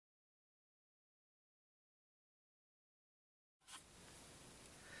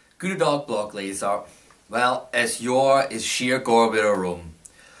Grischtdaag Blogleser. Wel, es Jahr ist schier gar wieder rum.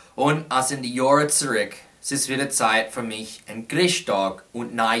 Und als in die Jahre zurück, es ist wieder Zeit für mich, ein Grischtdaag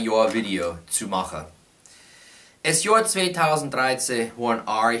und Neujahr-Video zu machen. Es Jahr 2013 war ein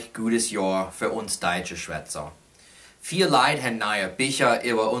arg gutes Jahr für uns deutsche Schwätzer. Viele Leute haben neue Bücher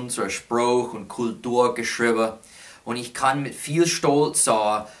über unsere Sprache und Kultur geschrieben und ich kann mit viel Stolz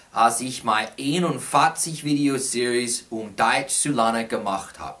sagen, als ich meine 41 Videoseries Deitsch zu lernen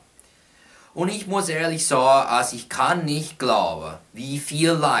gemacht habe. Und ich muss ehrlich sagen, als ich kann nicht glauben, wie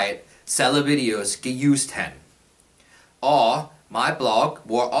viele Leute diese Videos geused haben. Mein Blog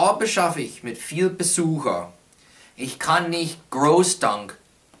war auch beschaffig mit viel Besucher. Ich kann nicht Großdank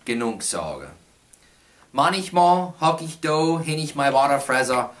genug sagen. Manchmal hocke ich da hin ich mein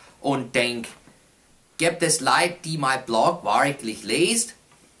Wasserfresser und denk, gibt es Leute, die mein Blog wirklich lesen?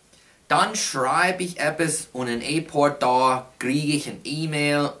 Dann schreibe ich etwas und in ein paar Tagen kriege ich ein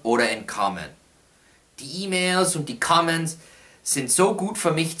E-Mail oder ein Comment. Die E-Mails und die Comments sind so gut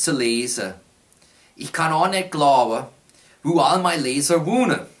für mich zu lesen. Ich kann auch nicht glauben, wo all meine Leser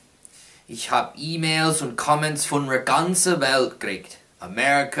wohnen. Ich habe E-Mails und Comments von der ganzen Welt gekriegt.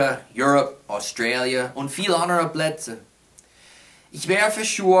 Amerika, Europe, Australien und viele andere Plätze. Ich werde für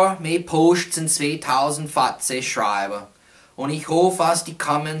sure mehr Posts in 2014 schreiben. Und ich hoffe, dass die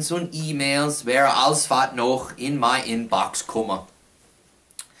Comments und E-Mails wäre alsfort noch in meine Inbox kommen.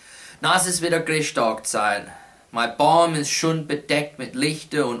 Na, es ist wieder Grischtdagzeit. Mein Baum ist schon bedeckt mit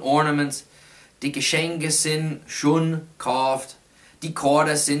Lichter und Ornaments. Die Geschenke sind schon gekauft. Die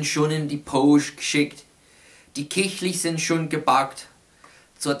Karten sind schon in die Post geschickt. Die Kichlis sind schon gebackt.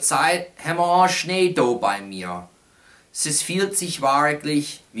 Zurzeit haben wir auch Schnee da bei mir. Es fühlt sich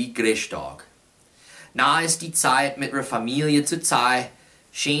wirklich wie Grischtdag. Na ist die Zeit, mit der Familie zu sein,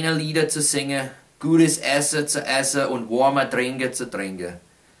 schöne Lieder zu singen, gutes Essen zu essen und warme Trinken zu trinken.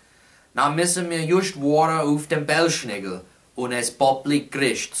 Na müssen wir just warten auf den Bellschnägel und es bobblig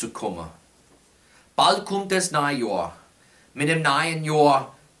Grischt zu kommen. Bald kommt das neue Jahr. Mit dem neuen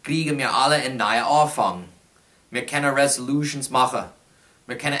Jahr kriegen wir alle einen neuen Anfang. Wir können Resolutions machen.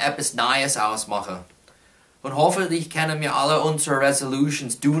 Wir können etwas Neues ausmachen. Und hoffentlich können wir alle unsere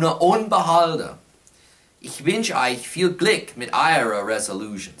Resolutions tun und behalten. Ich wünsche euch viel Glück mit euren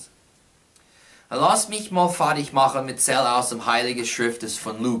Resolutions. Lasst mich mal fertig machen mit Zell aus dem Heiligen Schriftes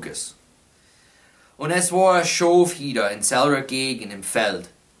von Lukas. Und es war ein Schafhüter in selber Gegend im Feld.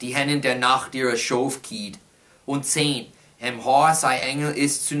 Die haben in der Nacht ihre Schaf gehütet. Und sehen, im Haar sei Engel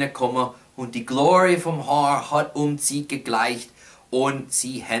ist zu gekommen und die Glorie vom Haar hat sie gegleicht und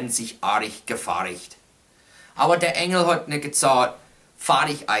sie haben sich arg gefurcht. Aber der Engel hat nicht gesagt,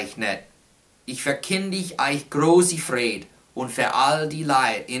 fahrig euch nicht. Ich verkündige euch große Friede und für all die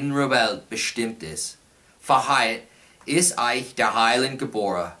Leid in der Welt bestimmt ist. Für heut ist euch der Heiland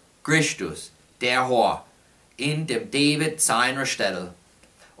geboren, Christus, der Herr, in dem David seiner Stelle.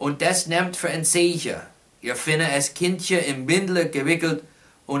 Und das nimmt für ein Zeichen. Ihr findet es Kindchen im Windel gewickelt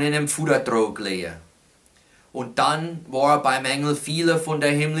und in einem Futtertrog liegen. Und dann war beim Engel viele von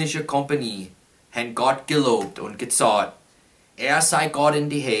der himmlischen Kompanie, haben Gott gelobt und gesagt, er sei Gott in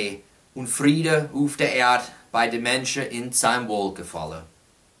die Höhe und Friede auf der Erde bei den Menschen in seinem Wohlgefallen.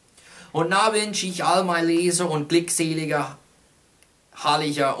 Und na wünsche ich all mein Leser und glückseliger,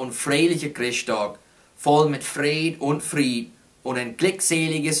 herrlicher und fröhlicher Grischtdag, voll mit Fried und Fried und ein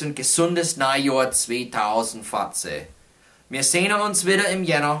glückseliges und gesundes Neujahr 2014. Wir sehen uns wieder im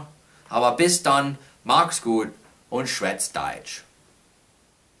Jänner, aber bis dann, mach's gut und schwätzt Deitsch.